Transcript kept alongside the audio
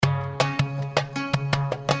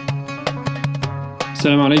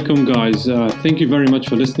Assalamu alaikum, guys. Thank you very much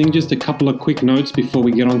for listening. Just a couple of quick notes before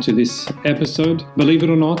we get on to this episode. Believe it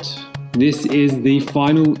or not, this is the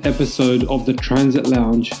final episode of the Transit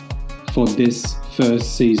Lounge for this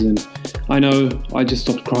first season. I know, I just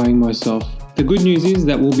stopped crying myself. The good news is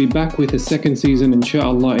that we'll be back with a second season,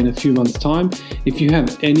 inshallah, in a few months' time. If you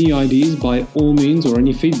have any ideas, by all means, or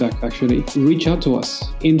any feedback actually, reach out to us.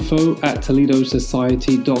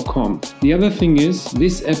 info@toledosociety.com. The other thing is,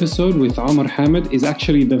 this episode with Omar Hamid is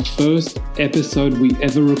actually the first episode we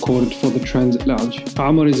ever recorded for the Transit Lounge.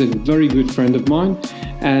 Omar is a very good friend of mine,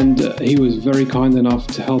 and he was very kind enough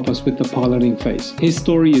to help us with the piloting phase. His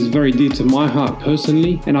story is very dear to my heart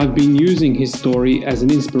personally, and I've been using his story as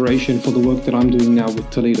an inspiration for the work that I'm doing now with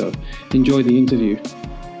Toledo. Enjoy the interview.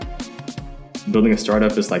 Building a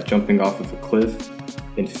startup is like jumping off of a cliff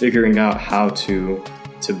and figuring out how to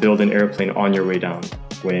build an airplane on your way down.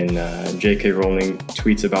 When J.K. Rowling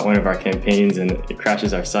tweets about one of our campaigns and it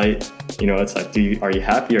crashes our site, it's like, are you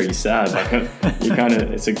happy? Are you sad? Like,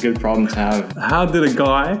 it's a good problem to have. How did a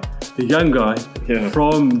young guy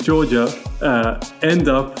from Georgia, end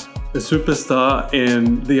up a superstar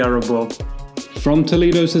in the Arab world? From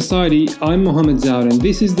Toledo Society, I'm Mohammed Zaur, and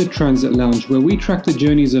this is the Transit Lounge, where we track the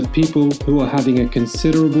journeys of people who are having a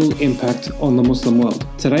considerable impact on the Muslim world.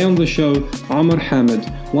 Today on the show, Omar Hamid,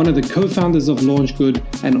 one of the co-founders of LaunchGood,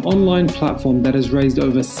 an online platform that has raised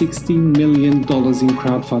over $60 million in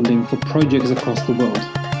crowdfunding for projects across the world.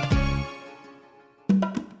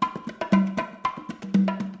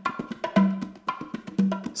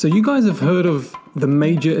 So you guys have heard of the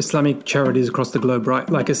major Islamic charities across the globe, right?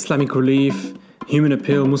 Like Islamic Relief, Human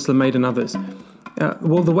Appeal, Muslim Aid, and others.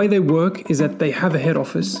 Well, the way they work is that they have a head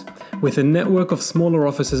office with a network of smaller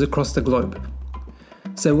offices across the globe.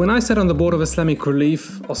 So when I sat on the board of Islamic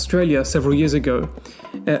Relief Australia several years ago,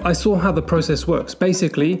 I saw how the process works.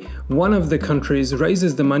 Basically, one of the countries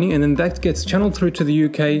raises the money and then that gets channeled through to the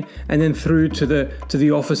UK and then through to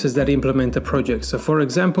the offices that implement the project. So for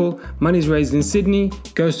example, money is raised in Sydney,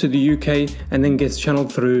 goes to the UK and then gets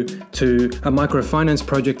channeled through to a microfinance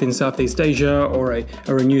project in Southeast Asia or a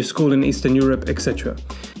new school in Eastern Europe, etc.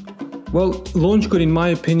 Well, LaunchGood, in my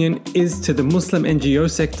opinion, is to the Muslim NGO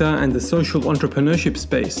sector and the social entrepreneurship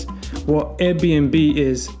space what Airbnb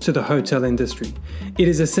is to the hotel industry. It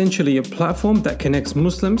is essentially a platform that connects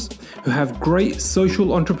Muslims who have great social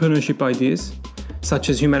entrepreneurship ideas, such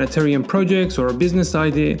as humanitarian projects or a business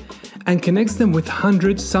idea, and connects them with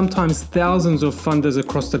hundreds, sometimes thousands of funders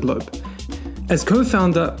across the globe. As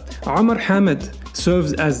co-founder, Omar Hamid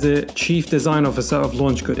serves as the Chief Design Officer of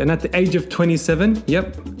LaunchGood, and at the age of 27,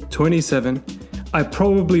 I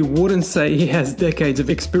probably wouldn't say he has decades of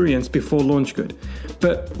experience before LaunchGood,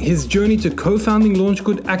 but his journey to co-founding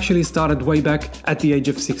LaunchGood actually started way back at the age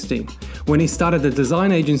of 16, when he started a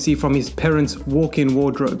design agency from his parents' walk-in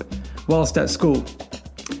wardrobe whilst at school.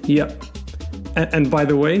 And by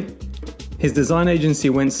the way, his design agency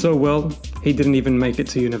went so well, he didn't even make it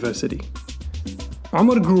to university.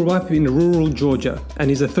 Omar grew up in rural Georgia and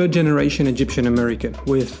is a third-generation Egyptian American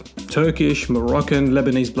with Turkish, Moroccan,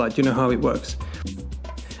 Lebanese blood. You know how it works.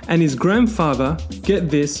 And his grandfather, get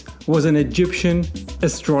this, was an Egyptian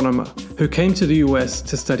astronomer who came to the US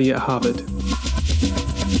to study at Harvard.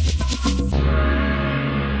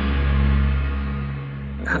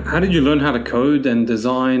 How did you learn how to code and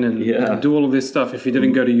design and do all of this stuff if you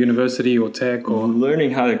didn't go to university or tech? Or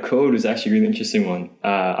learning how to code was actually a really interesting one.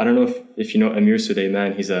 I don't know if you know Amir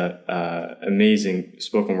Suleiman. He's a amazing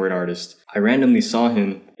spoken word artist. I randomly saw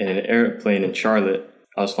him in an airplane in Charlotte.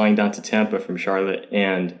 I was flying down to Tampa from Charlotte,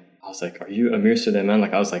 and I was like, "Are you Amir Suleiman?"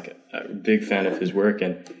 Like, I was like a big fan of his work.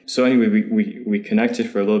 And so anyway, we connected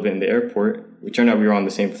for a little bit in the airport. It turned out we were on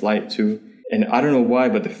the same flight too. And I don't know why,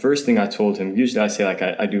 but the first thing I told him, usually I say like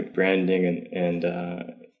I do branding and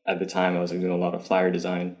at the time I was doing a lot of flyer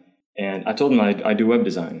design. And I told him I do web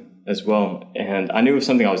design as well. And I knew it was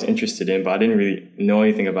something I was interested in, but I didn't really know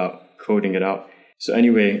anything about coding it out. So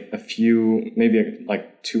anyway, maybe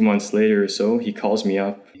like 2 months later or so, he calls me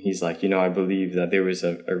up. He's like, I believe that there was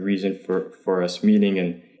a reason for us meeting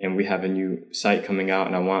and we have a new site coming out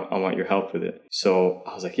and I want your help with it. So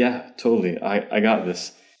I was like, yeah, totally. I got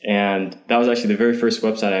this. And that was actually the very first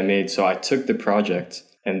website I made. So I took the project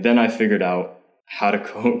and then I figured out how to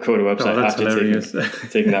code a website after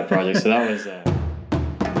taking that project. So that was...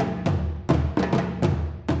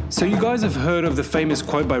 So you guys have heard of the famous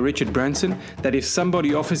quote by Richard Branson that if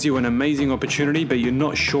somebody offers you an amazing opportunity but you're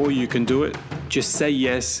not sure you can do it, just say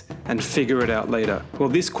yes and figure it out later. Well,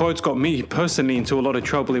 this quote's got me personally into a lot of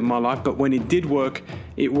trouble in my life, but when it did work,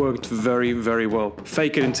 it worked very, very well.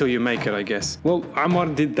 Fake it until you make it, I guess. Well, Amar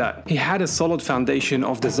did that. He had a solid foundation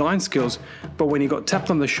of design skills, but when he got tapped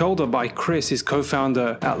on the shoulder by Chris, his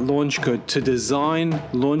co-founder at LaunchGood, to design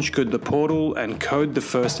LaunchGood, the portal, and code the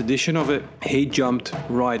first edition of it, he jumped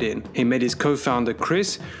right in. He met his co-founder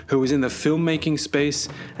Chris, who was in the filmmaking space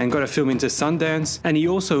and got a film into Sundance, and he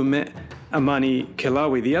also met Amani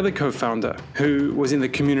Kelawi, the other co-founder, who was in the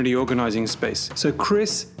community organizing space. So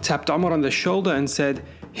Chris tapped Amar on the shoulder and said,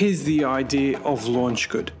 here's the idea of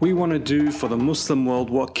LaunchGood. We want to do for the Muslim world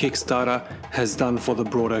what Kickstarter has done for the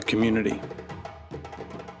broader community.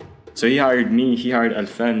 So he hired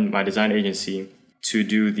Alfen, my design agency, to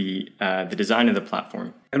do the design of the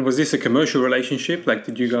platform. And was this a commercial relationship? Like,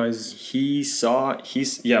 did you guys...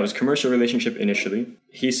 It was a commercial relationship initially.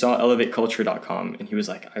 He saw elevateculture.com and he was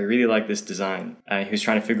like, I really like this design. And he was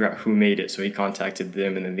trying to figure out who made it. So he contacted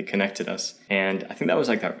them and then they connected us. And I think that was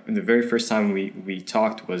like the very first time we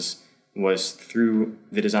talked was through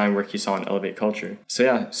the design work he saw in Elevate Culture.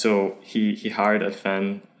 So he hired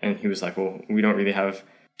Alfen and he was like, well, we don't really have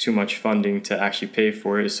too much funding to actually pay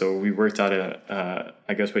for it. So we worked out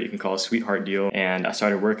I guess what you can call a sweetheart deal. And I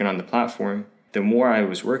started working on the platform. The more I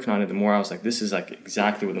was working on it, the more I was like, this is like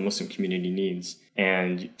exactly what the Muslim community needs.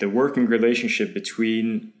 And the working relationship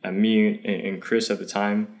between me and Chris at the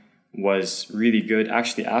time was really good.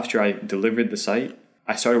 Actually, after I delivered the site,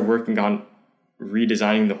 I started working on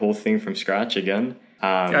redesigning the whole thing from scratch again.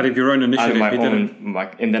 Out of your own initiative,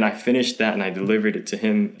 and then I finished that and I delivered it to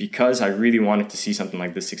him because I really wanted to see something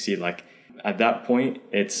like this succeed. Like at that point,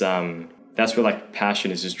 it's that's where like passion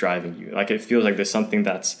is just driving you. Like it feels like there's something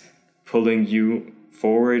that's pulling you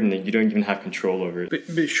forward and that you don't even have control over it.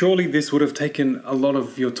 But surely this would have taken a lot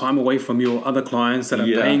of your time away from your other clients that are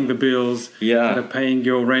paying the bills, that are paying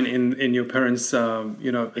your rent in your parents'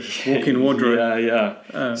 walk-in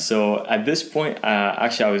wardrobe. So at this point,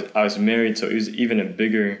 actually I was married, so it was even a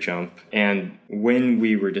bigger jump. And when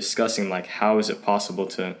we were discussing like how would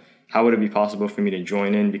it be possible for me to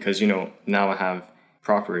join in, because now I have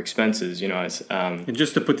proper expenses, it's and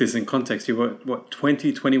just to put this in context, you were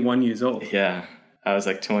 21 years old. Yeah, I was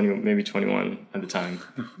like 20, maybe 21 at the time.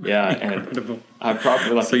 Yeah. Incredible. And I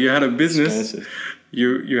probably so you had a business,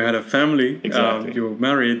 you had a family, exactly. You were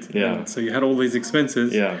married, so you had all these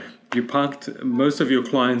expenses. You parked most of your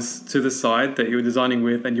clients to the side that you were designing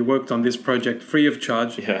with, and you worked on this project free of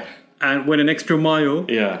charge. And went an extra mile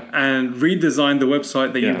and redesigned the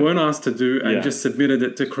website that you weren't asked to do and just submitted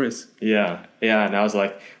it to Chris. And I was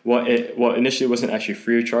like, initially it wasn't actually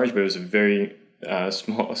free of charge, but it was a very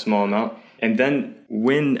small amount. And then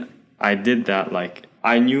when I did that, like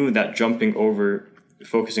I knew that jumping over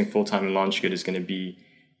focusing full-time in LaunchGood is going to be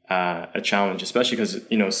a challenge, especially because,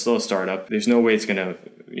 it's still a startup. There's no way it's going to,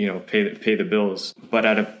 pay the bills. But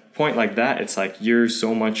at a point like that, it's like you're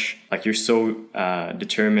so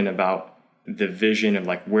determined about the vision of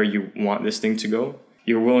like where you want this thing to go.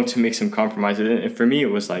 You're willing to make some compromises. And for me,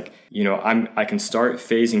 it was like, I can start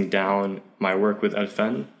phasing down my work with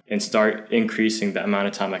Alfen and start increasing the amount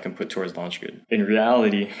of time I can put towards LaunchGood. In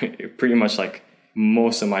reality, pretty much like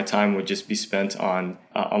most of my time would just be spent on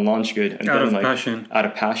LaunchGood and out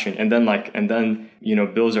of passion. And then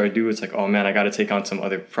bills are due. It's like, oh man, I got to take on some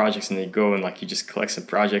other projects, and they go and like you just collect some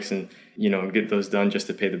projects and get those done just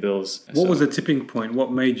to pay the bills. What was the tipping point?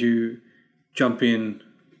 What made you jump in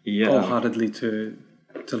wholeheartedly to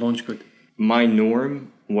LaunchGood? My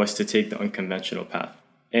norm was to take the unconventional path,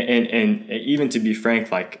 and even to be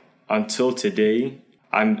frank, like until today,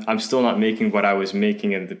 I'm still not making what I was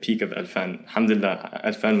making at the peak of Alfen. Alhamdulillah,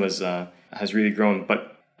 Alfen has really grown.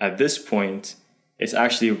 But at this point, it's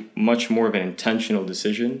actually much more of an intentional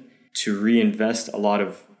decision to reinvest a lot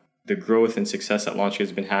of the growth and success that LaunchGood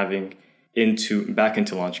has been having back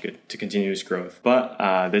into LaunchGood to continue its growth. But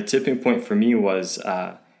the tipping point for me was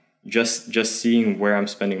just seeing where I'm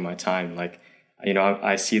spending my time. Like,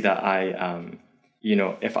 I see that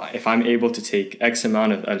if I'm able to take X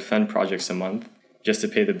amount of Alfen projects a month just to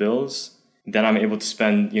pay the bills, then I'm able to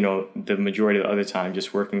spend, the majority of the other time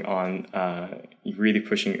just working on really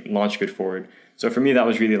pushing LaunchGood forward. So for me, that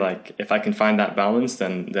was really like, if I can find that balance,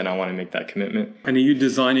 then I want to make that commitment. And are you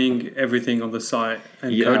designing everything on the site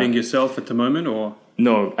and coding yourself at the moment, or?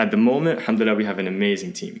 No, at the moment, alhamdulillah, we have an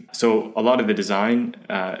amazing team. So a lot of the design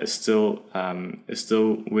is still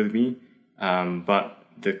with me, but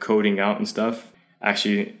the coding out and stuff,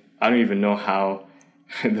 actually, I don't even know how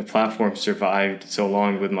the platform survived so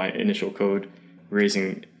long with my initial code,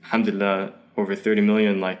 raising, alhamdulillah, over 30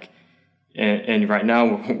 million. Like, And right now,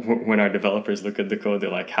 when our developers look at the code, they're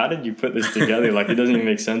like, "How did you put this together? Like, it doesn't even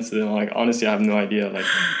make sense to them." Like, honestly, I have no idea. Like,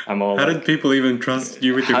 I'm all How like, did people even trust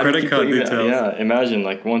you with your how do credit people card even- details? Yeah, imagine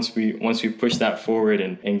like once we push that forward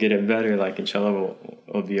and get it better, like inshallah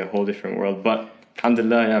will be a whole different world. But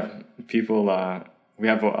alhamdulillah, yeah, people we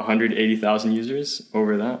have 180,000 users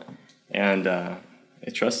over that, and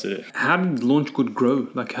they trusted it. How did LaunchGood grow?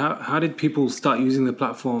 Like how did people start using the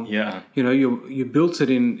platform? Yeah. You know, you built it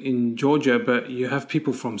in Georgia, but you have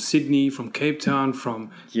people from Sydney, from Cape Town, from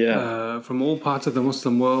all parts of the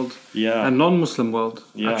Muslim world and non-Muslim world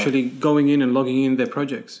actually going in and logging in their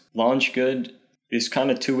projects. LaunchGood, there's kind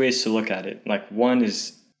of two ways to look at it. Like one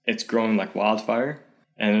is it's growing like wildfire,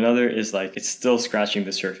 and another is like it's still scratching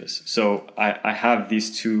the surface. So I have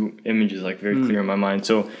these two images like very clear in my mind.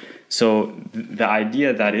 So the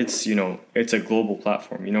idea that it's, you know, it's a global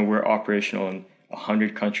platform, you know, we're operational in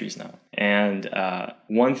 100 countries now. And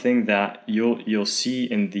one thing that you'll see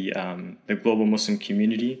in the global Muslim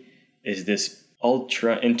community is this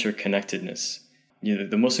ultra interconnectedness. You know,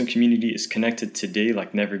 the Muslim community is connected today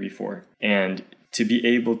like never before. And to be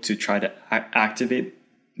able to try to activate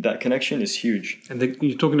that connection is huge. And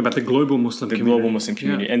you're talking about the global Muslim community. The global Muslim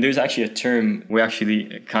community. Yeah. And there's actually a term, we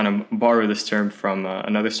actually kind of borrow this term from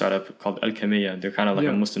another startup called Al-Kamiyya. They're kind of like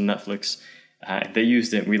a Muslim Netflix. They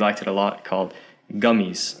used it, we liked it a lot, called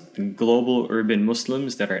Gummies, global urban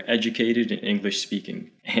Muslims that are educated and English speaking.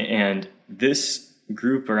 And this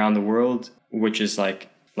group around the world, which is like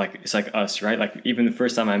it's like us, right? Like even the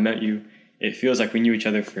first time I met you, it feels like we knew each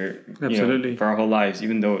other for, for our whole lives,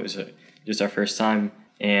 even though it was just our first time.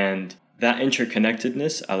 And that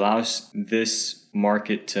interconnectedness allows this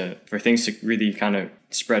market for things to really kind of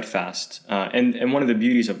spread fast. And one of the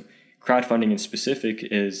beauties of crowdfunding in specific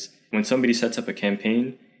is when somebody sets up a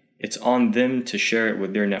campaign, it's on them to share it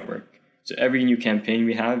with their network. So every new campaign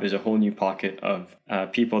we have is a whole new pocket of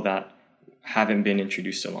people that haven't been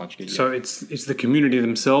introduced to LaunchGood yet. So it's the community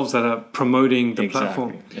themselves that are promoting the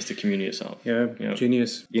platform. It's the community itself. Yeah,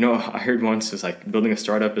 genius. You know, I heard once it's like building a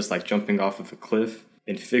startup is like jumping off of a cliff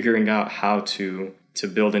and figuring out how to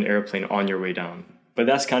build an airplane on your way down. But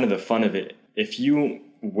that's kind of the fun of it. If you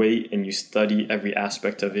wait and you study every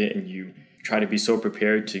aspect of it and you try to be so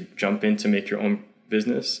prepared to jump in to make your own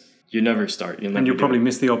business, you never start. And you'll probably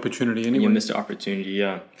miss the opportunity anyway. You miss the opportunity,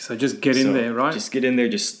 yeah. So just get in there, right? Just get in there,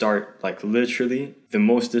 just start. Like literally, the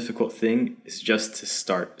most difficult thing is just to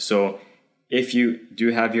start. So if you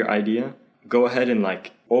do have your idea, go ahead and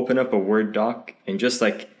like open up a Word doc and just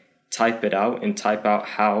like type it out and type out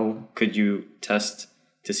how could you test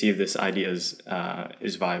to see if this idea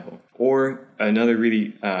is viable. Or another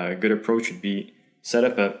really good approach would be set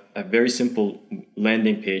up a very simple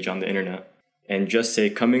landing page on the internet and just say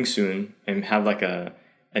coming soon and have like an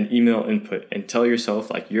email input and tell yourself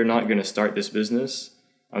like you're not going to start this business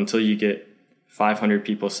until you get 500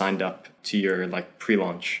 people signed up to your like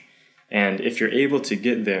pre-launch. And if you're able to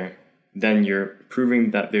get there, then you're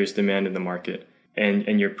proving that there's demand in the market.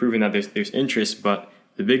 And you're proving that there's interest, but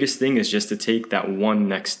the biggest thing is just to take that one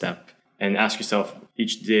next step and ask yourself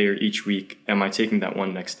each day or each week, am I taking that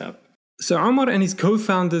one next step? So Omar and his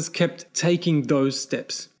co-founders kept taking those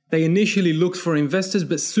steps. They initially looked for investors,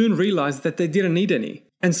 but soon realized that they didn't need any.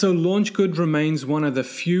 And so LaunchGood remains one of the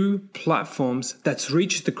few platforms that's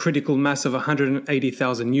reached the critical mass of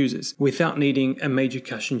 180,000 users without needing a major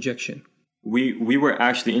cash injection. We were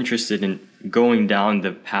actually interested in going down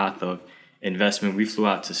the path of investment. We flew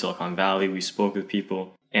out to Silicon Valley, we spoke with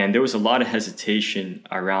people, and there was a lot of hesitation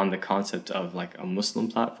around the concept of like a Muslim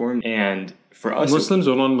platform. And for us, Muslims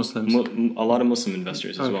or non-Muslims? A lot of Muslim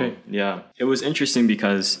investors as well. Yeah. It was interesting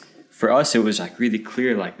because for us, it was like really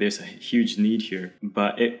clear, like there's a huge need here,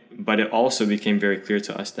 but it also became very clear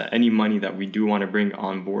to us that any money that we do want to bring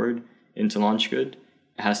on board into LaunchGood, it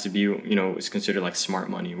has to be, you know, it's considered like smart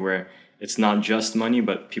money, where it's not just money,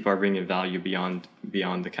 but people are bringing value beyond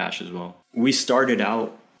the cash as well. We started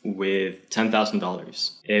out with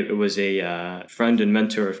 $10,000. It was a friend and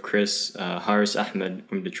mentor of Chris, Haris Ahmed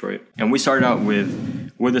from Detroit. And we started out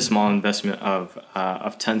with a small investment of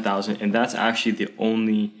 $10,000. And that's actually the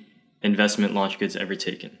only investment LaunchGood's ever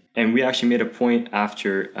taken. And we actually made a point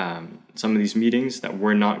after some of these meetings that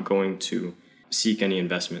we're not going to seek any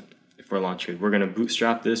investment for LaunchGood. We're going to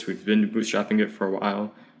bootstrap this. We've been bootstrapping it for a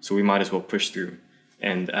while. So we might as well push through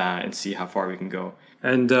and see how far we can go.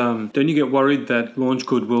 And don't you get worried that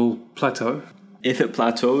LaunchGood will plateau? If it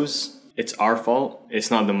plateaus, it's our fault. It's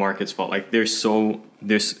not the market's fault. Like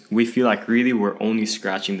we feel like really we're only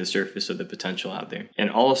scratching the surface of the potential out there. And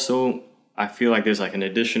also, I feel like there's like an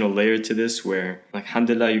additional layer to this where, like,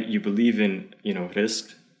 alhamdulillah, you believe in, you know,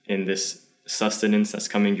 risk, in this sustenance that's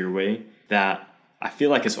coming your way. that I feel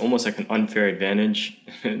like it's almost like an unfair advantage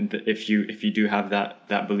if you do have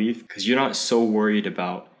that belief, because you're not so worried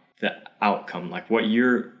about the outcome. Like what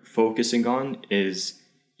you're focusing on is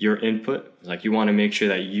your input. Like you want to make sure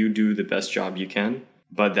that you do the best job you can,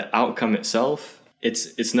 but the outcome itself,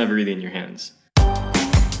 it's never really in your hands.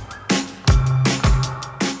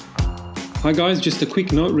 Hi guys, just a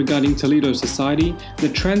quick note regarding Toledo Society. The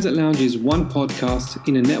Transit Lounge is one podcast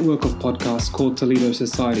in a network of podcasts called Toledo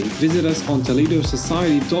Society. Visit us on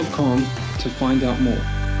toledosociety.com to find out more.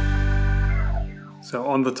 So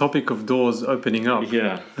on the topic of doors opening up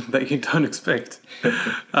that you don't expect,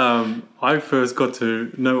 I first got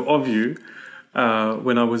to know of you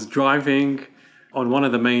when I was driving on one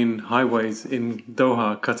of the main highways in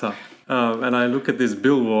Doha, Qatar. And I look at this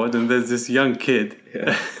billboard and there's this young kid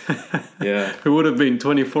who would have been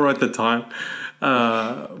 24 at the time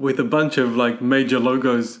with a bunch of like major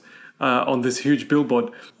logos on this huge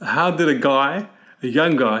billboard. How did a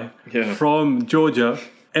young guy from Georgia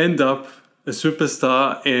end up a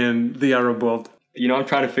superstar in the Arab world? You know, I'm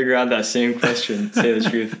trying to figure out that same question, to say the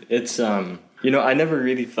truth. It's, you know, I never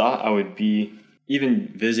really thought I would be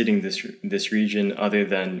even visiting this region other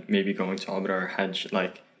than maybe going to Umrah or Hajj.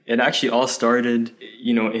 Like, it actually all started,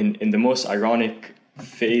 you know, in the most ironic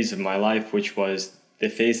phase of my life, which was the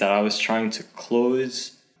phase that I was trying to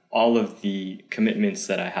close all of the commitments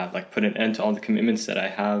that I have, like put an end to all the commitments that I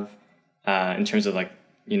have in terms of like,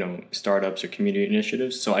 you know, startups or community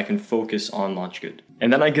initiatives, so I can focus on LaunchGood.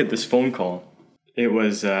 And then I get this phone call. It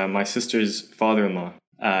was my sister's father-in-law.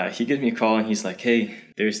 He gives me a call and he's like, hey,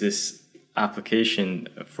 there's this application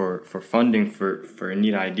for funding for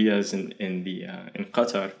neat ideas in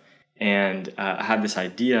Qatar, and I have this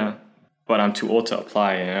idea, but I'm too old to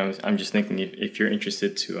apply, and I'm just thinking if you're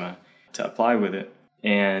interested to apply with it.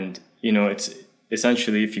 And you know, it's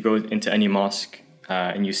essentially, if you go into any mosque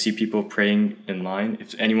and you see people praying in line,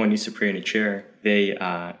 if anyone needs to pray in a chair,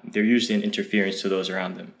 they're usually an interference to those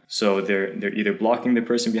around them. So they're either blocking the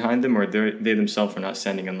person behind them, or they themselves are not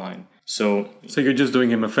standing in line. So you're just doing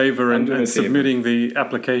him a favor and submitting the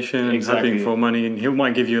application and hoping for money, and he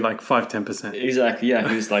might give you like 5-10%. Exactly, yeah.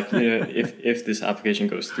 He was like, you know, if this application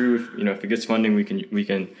goes through, if it gets funding, we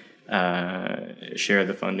can share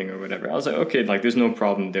the funding or whatever. I was like, okay, like there's no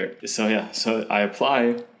problem there. So I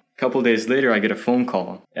apply. A couple of days later, I get a phone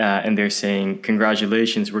call and they're saying,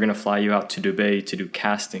 congratulations, we're going to fly you out to Dubai to do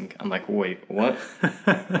casting. I'm like, wait, what?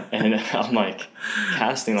 And I'm like,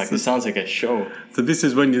 casting? Like, this sounds like a show. So this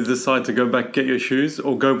is when you decide to go back, get your shoes,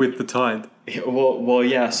 or go with the tide? Well,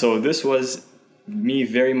 yeah. So this was me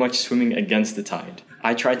very much swimming against the tide.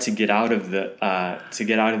 I tried to get out of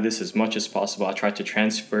this as much as possible. I tried to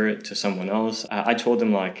transfer it to someone else. I told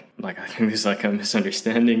them like I think there's like a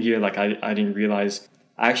misunderstanding here. Like I didn't realize.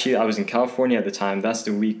 Actually, I was in California at the time. That's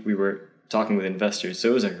the week we were talking with investors. So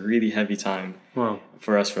it was a really heavy time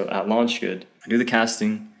for us at LaunchGood. I do the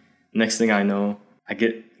casting. Next thing I know, I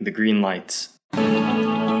get the green lights.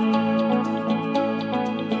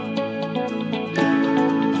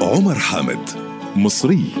 عمر حامد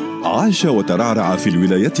مصري عاش وترعرع في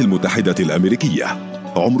الولايات المتحدة الأمريكية.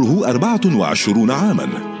 عمره 24 عاماً.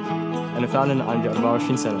 أنا فعلاً عندي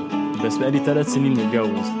 24 سنة. بس بقالي 3 سنين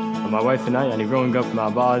متجوز. My wife and I, growing up مع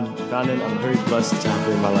بعض, فعلاً I'm very blessed to have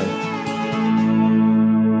her in my life.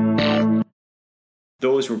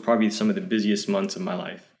 Those were probably some of the busiest months of my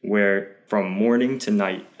life, where from morning to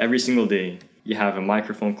night, every single day, you have a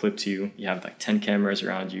microphone clipped to you. You have like 10 cameras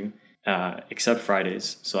around you, except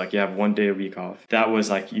Fridays. So like you have 1 day a week off. That was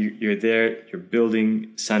like you're there, you're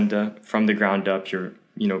building Senda from the ground up. You're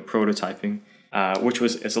prototyping,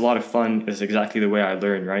 it's a lot of fun. It's exactly the way I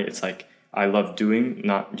learned, right? It's like I love doing,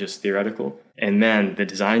 not just theoretical. And man, the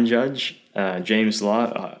design judge, James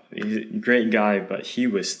Law, he's a great guy, but he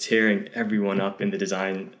was tearing everyone up in the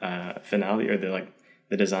design finale, or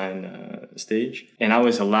the design stage. And I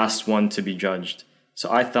was the last one to be judged. So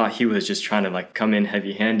I thought he was just trying to like come in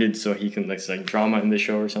heavy-handed so he can like drama in the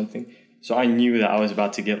show or something. So I knew that I was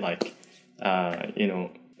about to get like,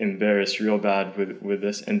 embarrassed real bad with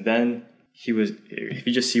this. And then if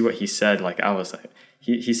you just see what he said, like I was like,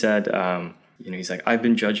 he said, he's like, I've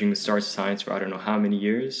been judging the Stars of Science for I don't know how many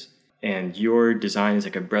years, and your design is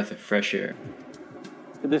like a breath of fresh air.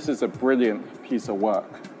 This is a brilliant piece of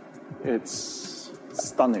work. It's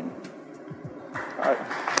stunning.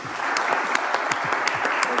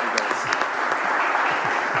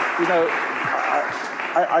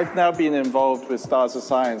 I've now been involved with Stars of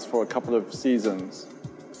Science for a couple of seasons,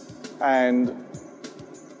 and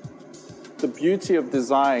the beauty of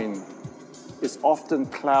design is often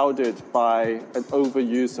clouded by an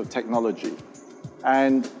overuse of technology.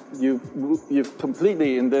 And you've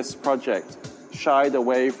completely in this project shied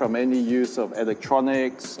away from any use of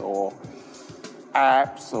electronics or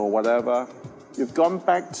apps or whatever. You've gone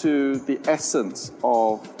back to the essence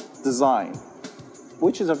of design,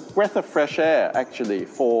 which is a breath of fresh air, actually,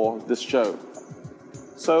 for this show.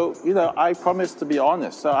 So, I promised to be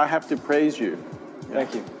honest, so I have to praise you.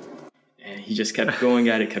 Thank you. And he just kept going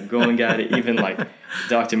at it, even like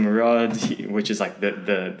Dr. Murad, which is like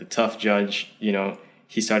the tough judge,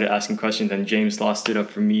 he started asking questions, and James Law stood up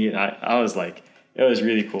for me. I was like, it was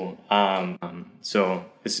really cool. So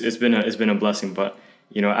it's been a blessing, but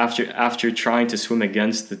after trying to swim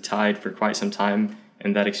against the tide for quite some time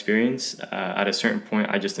in that experience, at a certain point,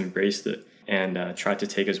 I just embraced it and tried to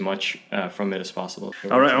take as much from it as possible.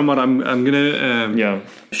 All right, Omar, I'm going to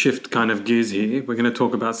shift kind of gears here. We're going to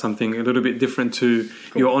talk about something a little bit different to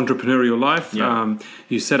your entrepreneurial life. Yeah.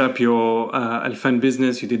 You set up your Al-Fan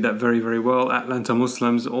business. You did that very, very well. Atlanta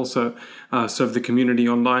Muslims also serve the community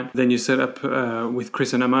online. Then you set up with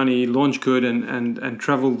Chris and Amani, Launch Good, and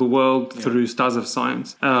traveled the world through Stars of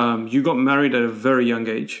Science. You got married at a very young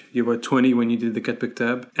age. You were 20 when you did the Ketbik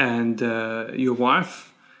Tab, and your wife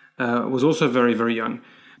was also very, very young.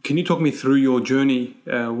 Can you talk me through your journey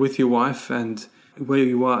with your wife and where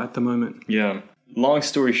you are at the moment? Yeah. Long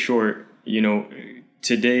story short,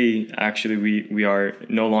 today, actually, we are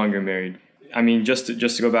no longer married. I mean, just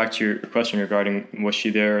to go back to your question regarding was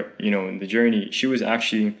she there, in the journey, she was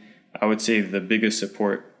actually, I would say, the biggest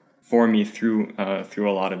support for me through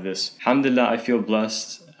a lot of this. Alhamdulillah, I feel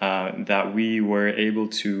blessed that we were able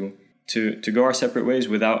to go our separate ways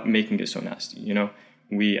without making it so nasty,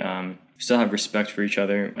 We still have respect for each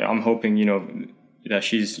other. I'm hoping, that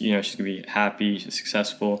she's going to be happy,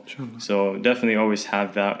 successful. Sure. So definitely always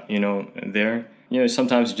have that, there.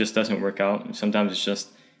 Sometimes it just doesn't work out. Sometimes it's just,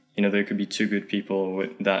 there could be two good people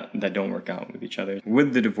that don't work out with each other.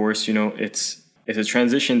 With the divorce, it's a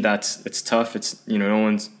transition it's tough. It's, no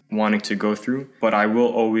one's wanting to go through. But I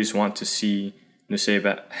will always want to see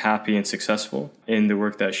Nusayba happy and successful in the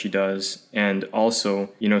work that she does. And also,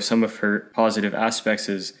 some of her positive aspects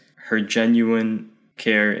is her genuine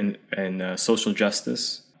care and social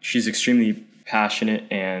justice. She's extremely passionate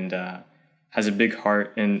and has a big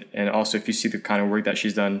heart. And also, if you see the kind of work that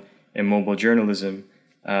she's done in mobile journalism,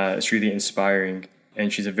 it's really inspiring.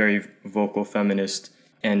 And she's a very vocal feminist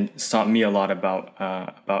and it's taught me a lot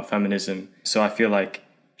about feminism. So I feel like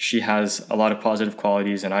she has a lot of positive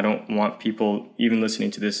qualities, and I don't want people even listening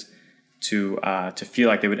to this to feel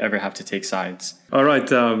like they would ever have to take sides. All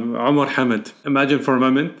right, Omar Hamid, imagine for a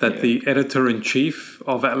moment that the editor-in-chief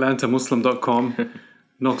of AtlantaMuslim.com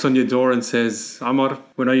knocks on your door and says, Omar,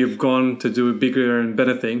 we know you've gone to do bigger and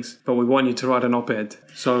better things, but we want you to write an op-ed.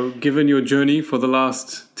 So given your journey for the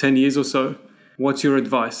last 10 years or so, what's your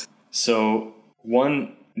advice? So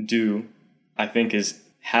I think, is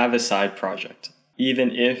have a side project.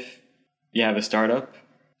 Even if you have a startup,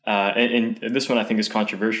 and this one I think is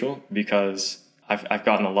controversial because I've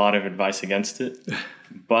gotten a lot of advice against it,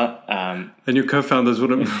 but and your co-founders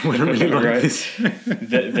wouldn't really like right? this.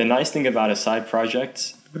 The nice thing about a side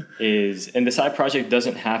project is, and the side project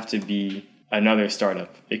doesn't have to be another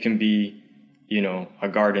startup. It can be, a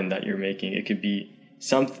garden that you're making. It could be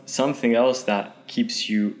something else that keeps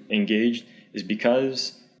you engaged. Is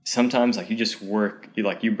because sometimes you just work,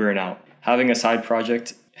 you burn out. Having a side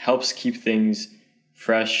project helps keep things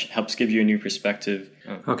fresh, helps give you a new perspective.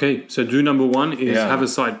 Okay, so do number one is have a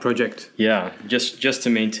side project. Yeah, just to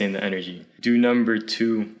maintain the energy. Do number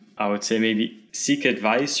two, I would say maybe seek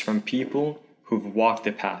advice from people who've walked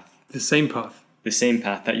the path. The same path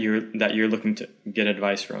that you're looking to get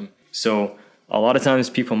advice from. So a lot of times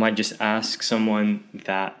people might just ask someone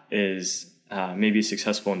that is maybe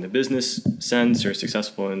successful in the business sense or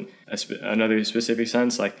successful in another specific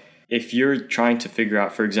sense. If you're trying to figure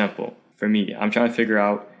out, for example, for me, I'm trying to figure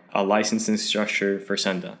out a licensing structure for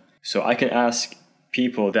Senda. So I can ask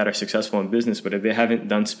people that are successful in business, but if they haven't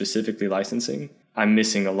done specifically licensing, I'm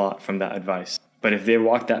missing a lot from that advice. But if they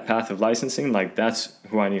walk that path of licensing, that's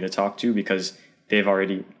who I need to talk to because they've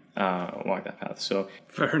already walked that path. So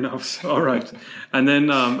fair enough. All right. And then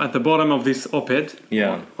at the bottom of this op-ed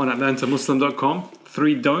on AtlantaMuslim.com,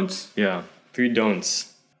 3 don'ts. Yeah, 3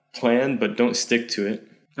 don'ts. Plan, but don't stick to it.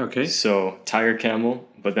 Okay. So tiger camel,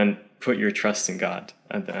 but then put your trust in God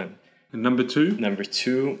at the end. And number 2? Number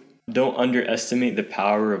 2, don't underestimate the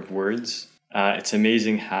power of words. It's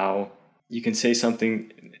amazing how you can say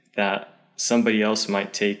something that somebody else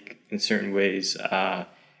might take in certain ways,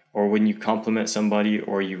 or when you compliment somebody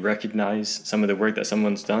or you recognize some of the work that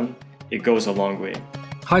someone's done, it goes a long way.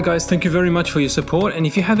 Hi guys, thank you very much for your support. And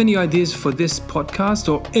if you have any ideas for this podcast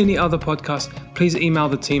or any other podcast, please email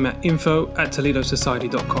the team at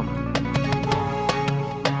info@toledosociety.com.